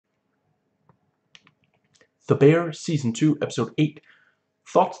The Bear, Season 2, Episode 8.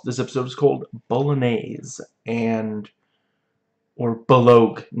 Thoughts? This episode is called Bolognese, or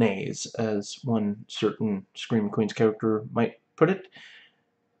Bolognese, as one certain Scream Queen's character might put it.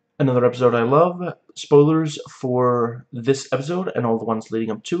 Another episode I love. Spoilers for this episode and all the ones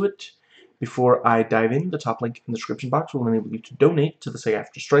leading up to it. Before I dive in, the top link in the description box will enable you to donate to the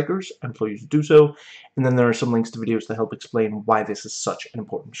SAG-AFTRA strikers. I implore you to do so. And then there are some links to videos to help explain why this is such an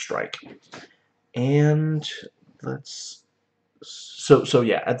important strike. And let's... So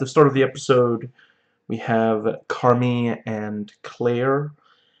yeah, at the start of the episode, we have Carmy and Claire.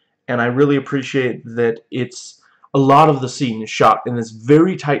 And I really appreciate that a lot of the scene is shot in this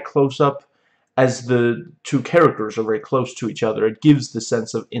very tight close-up, as the two characters are very close to each other. It gives the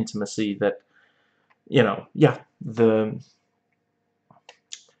sense of intimacy that, you know, yeah,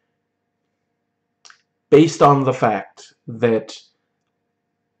 based on the fact that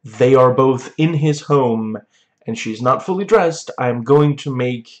they are both in his home and she's not fully dressed, I'm going to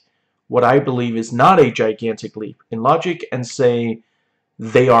make what I believe is not a gigantic leap in logic and say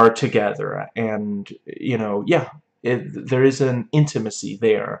they are together. And, you know, yeah, there is an intimacy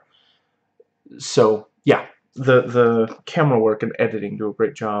there. So, yeah, the camera work and editing do a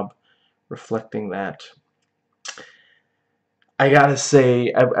great job reflecting that. I gotta say,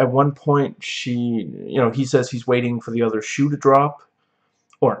 at one point, he says he's waiting for the other shoe to drop.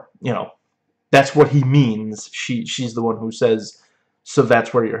 Or, you know, that's what he means. She's the one who says, so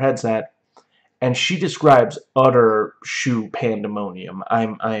that's where your head's at. And she describes utter shoe pandemonium.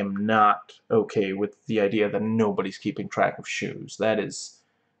 I am not okay with the idea that nobody's keeping track of shoes. That is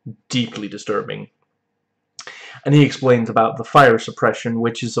deeply disturbing. And he explains about the fire suppression,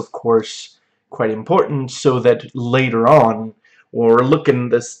 which is, of course, quite important, so that later on, when we're looking at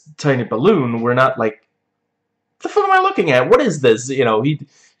this tiny balloon, we're not like, what the fuck am I looking at? What is this? You know, he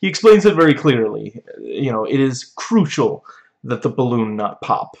explains it very clearly. You know, it is crucial that the balloon not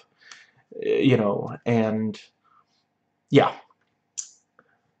pop. You know, and yeah.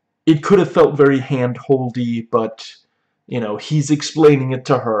 It could have felt very hand-holdy, but, you know, he's explaining it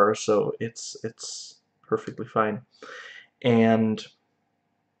to her, so it's perfectly fine. And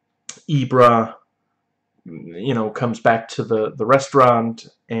Ibra, you know, comes back to the restaurant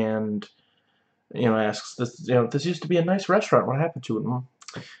and, you know, asks, this used to be a nice restaurant. What happened to it? Well,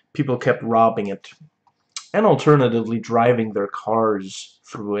 people kept robbing it. And alternatively, driving their cars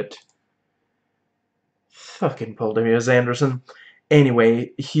through it. Fucking Paul W.S. Anderson.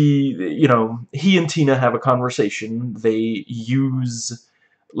 Anyway, he and Tina have a conversation. They use,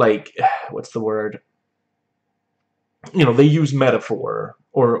 like, what's the word? You know, they use metaphor,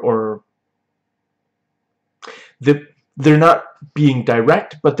 or they're not being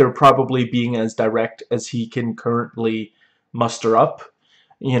direct, but they're probably being as direct as he can currently muster up,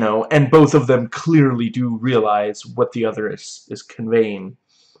 you know, and both of them clearly do realize what the other is conveying.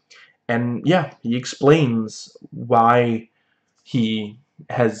 And yeah, he explains why he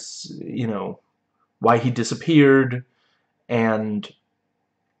has, you know, why he disappeared, and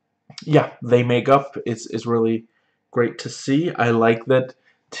yeah, they make up. It's really great to see. I like that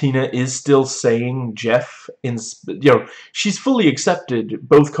Tina is still saying Jeff, you know, she's fully accepted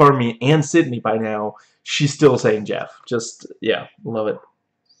both Carmy and Sydney by now. She's still saying Jeff. Just, yeah, love it.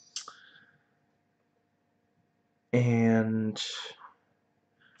 And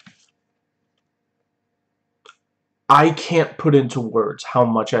I can't put into words how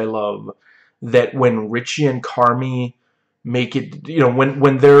much I love that when Richie and Carmy make it, you know,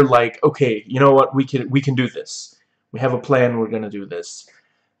 when they're like, okay, you know what, we can do this. We have a plan, we're gonna do this.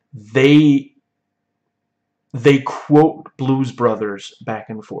 They quote Blues Brothers back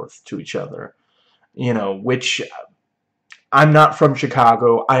and forth to each other, you know, which I'm not from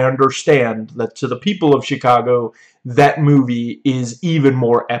Chicago. I understand that to the people of Chicago, that movie is even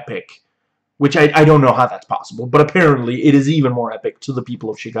more epic. Which I don't know how that's possible, but apparently it is even more epic to the people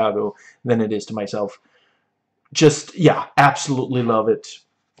of Chicago than it is to myself. Just, yeah, absolutely love it.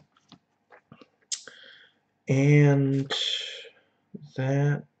 And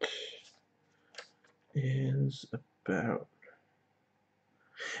that is about...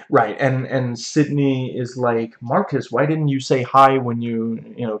 Right, and Sydney is like, Marcus, why didn't you say hi when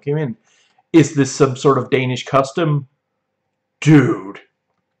you know, came in? Is this some sort of Danish custom? Dude.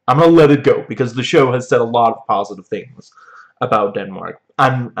 I'm gonna let it go because the show has said a lot of positive things about Denmark.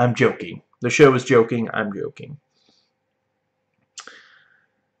 I'm joking. The show is joking. I'm joking.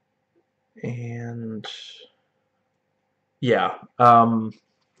 And yeah,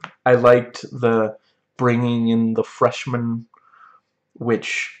 I liked the bringing in the freshmen,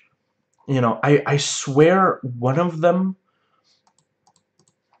 which, you know, I swear one of them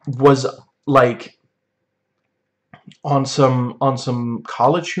was like on some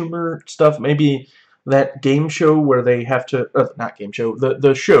college humor stuff. Maybe that game show where they have to, not game show,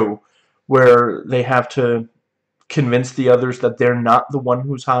 the show where they have to convince the others that they're not the one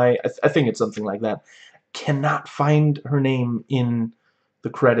who's high. I think it's something like that. Cannot find her name in the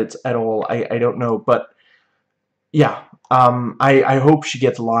credits at all. I don't know, but yeah, I hope she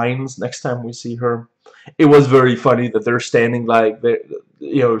gets lines next time we see her. It was very funny that they're standing like they're,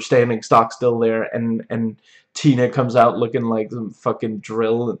 you know, standing stock still there, and Tina comes out looking like some fucking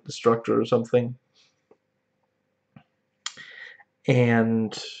drill instructor or something.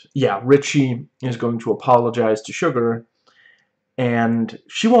 And yeah, Richie is going to apologize to Sugar, and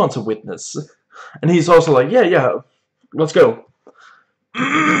she wants a witness, and he's also like, yeah, let's go.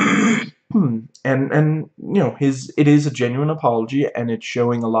 And you know, it is a genuine apology, and it's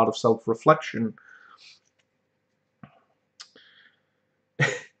showing a lot of self-reflection.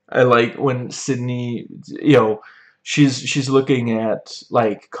 I like when Sydney, you know, she's looking at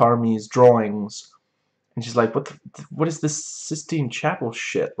like Carmi's drawings, and she's like, what is this Sistine Chapel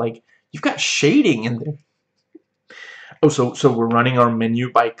shit? Like, you've got shading in there. Oh, so we're running our menu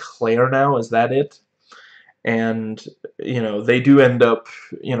by Claire now, is that it? And you know, they do end up,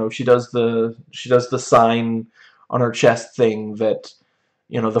 you know, she does the sign on her chest thing that,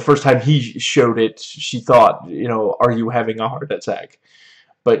 you know, the first time he showed it, she thought, you know, are you having a heart attack?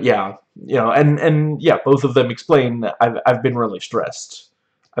 But yeah, you know, and yeah, both of them explain I've been really stressed.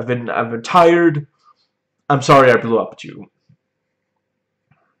 I've been tired. I'm sorry I blew up at you.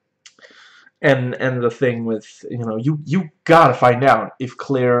 And the thing with, you know, you gotta find out if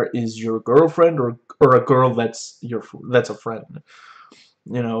Claire is your girlfriend or a girl that's a friend.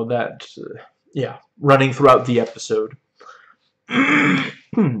 You know that, yeah, running throughout the episode.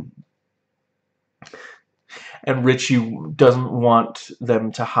 And Richie doesn't want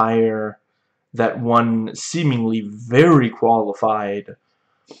them to hire that one seemingly very qualified,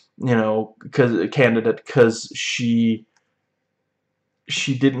 you know, candidate because she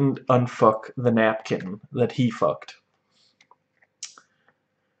didn't unfuck the napkin that he fucked.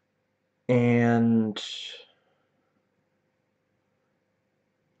 And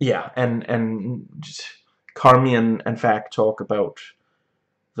yeah, and Carmi and Fact talk about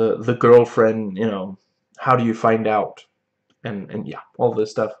the girlfriend, you know, how do you find out? And yeah, all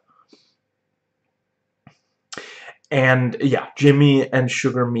this stuff. And yeah, Jimmy and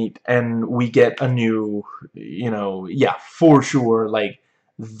Sugar meet, and we get a new, you know, yeah, for sure, like,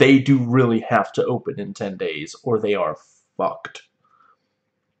 they do really have to open in 10 days, or they are fucked.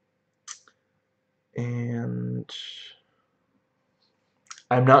 And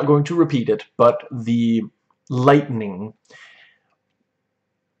I'm not going to repeat it, but the lightning,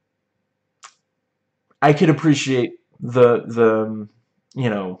 I could appreciate the you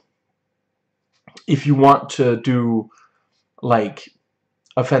know, if you want to do, like,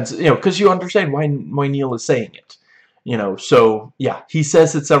 offensive, you know, because you understand why Neil is saying it, you know. So yeah, he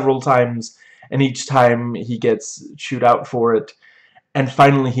says it several times, and each time he gets chewed out for it, and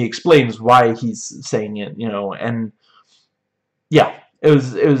finally he explains why he's saying it, you know. And yeah, it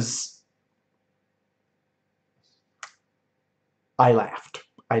was I laughed,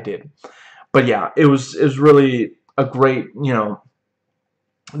 I did. But yeah, it was really a great, you know,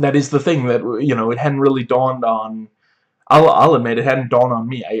 that is the thing that, you know, it hadn't really dawned on. I'll admit it hadn't dawned on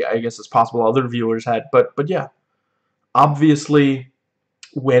me. I guess it's possible other viewers had, but yeah, obviously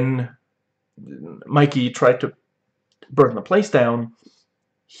when Mikey tried to burn the place down,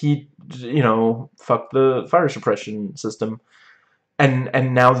 he, you know, fucked the fire suppression system,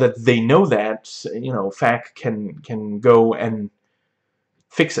 and now that they know that, you know, Fack can go and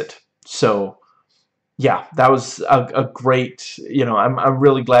fix it. So yeah, that was a great, you know, I'm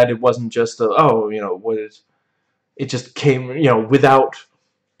really glad it wasn't just a, oh, you know, what is, it just came, you know, without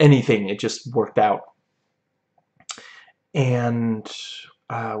anything, it just worked out. And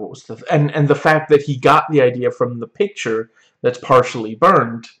what was the, and the fact that he got the idea from the picture that's partially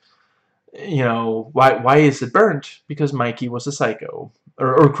burned, you know, why is it burnt? Because Mikey was a psycho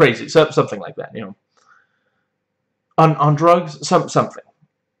or crazy, something like that, you know, on drugs, something.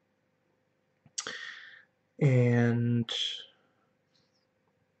 And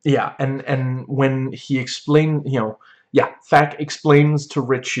yeah, and when he explained, you know, yeah, Fack explains to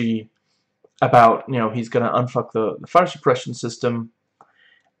Richie about, you know, he's gonna unfuck the fire suppression system,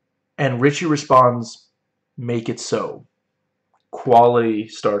 and Richie responds, "Make it so." Quality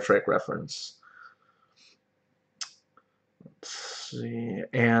Star Trek reference. Let's see,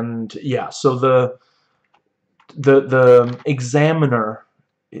 and yeah, so the examiner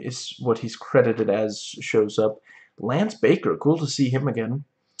is what he's credited as, shows up. Lance Baker, cool to see him again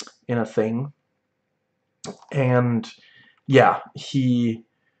in a thing. And yeah, he,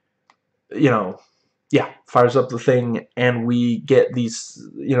 you know, yeah, fires up the thing, and we get these,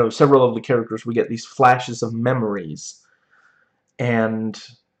 several of the characters, we get these flashes of memories, and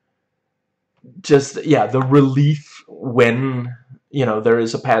just, yeah, the relief when, there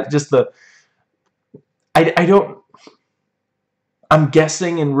is a path, just I don't, I'm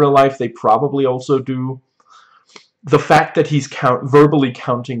guessing in real life they probably also do, the fact that he's verbally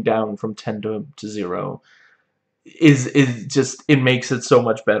counting down from 10 to 0 is just, it makes it so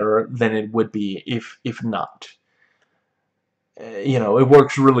much better than it would be if not. It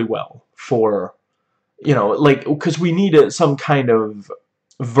works really well for, like, because we need some kind of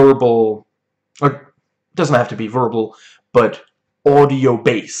verbal, or doesn't have to be verbal, but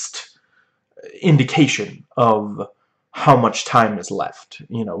audio-based indication of how much time is left.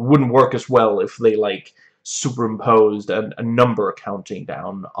 Wouldn't work as well if they, like, superimposed a number counting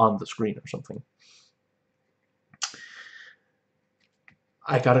down on the screen or something.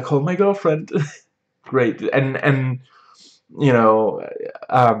 I gotta call my girlfriend. Great. And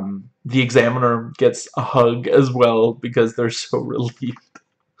the examiner gets a hug as well because they're so relieved.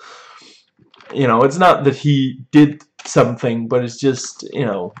 It's not that he did something, but it's just,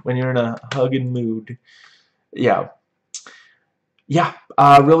 when you're in a hugging mood. Yeah. Yeah,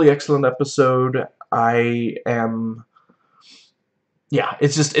 really excellent episode. Yeah,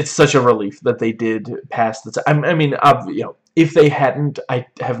 it's such a relief that they did pass the time. I mean, if they hadn't, I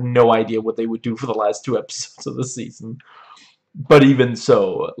have no idea what they would do for the last 2 episodes of the season. But even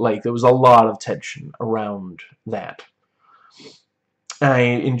so, like, there was a lot of tension around that. I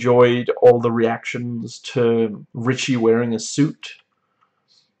enjoyed all the reactions to Richie wearing a suit.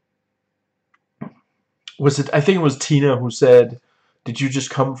 I think it was Tina who said, "Did you just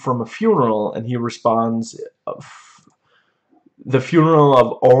come from a funeral?" And he responds, "The funeral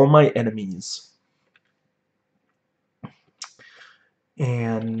of all my enemies."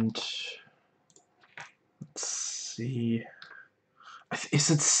 And let's see, is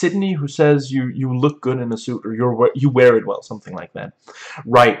it Sydney who says you look good in a suit, or you wear it well, something like that,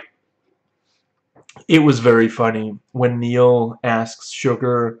 right? It was very funny when Neil asks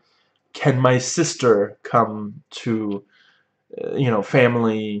Sugar, "Can my sister come to,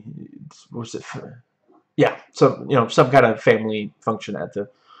 family?" Was it? Yeah, so some kind of family function at the.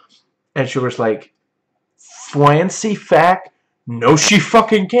 And Sugar's like, "Fancy fact? No, she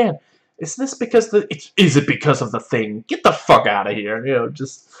fucking can." Is this because is it because of the thing? Get the fuck out of here.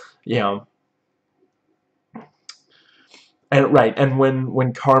 Just, you know. And right, and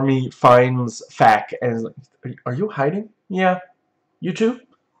when Carmi finds Fack and is like, "Are you hiding?" "Yeah, you too."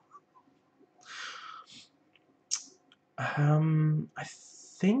 I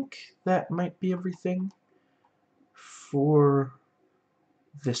think that might be everything for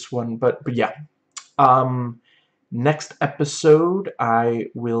this one, but yeah. Next episode I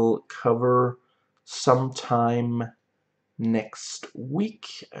will cover sometime next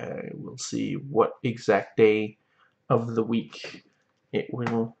week. We'll see what exact day of the week it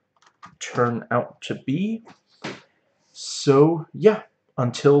will turn out to be. So, yeah,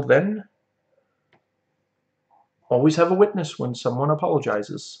 until then, always have a witness when someone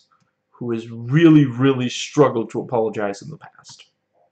apologizes who has really, really struggled to apologize in the past.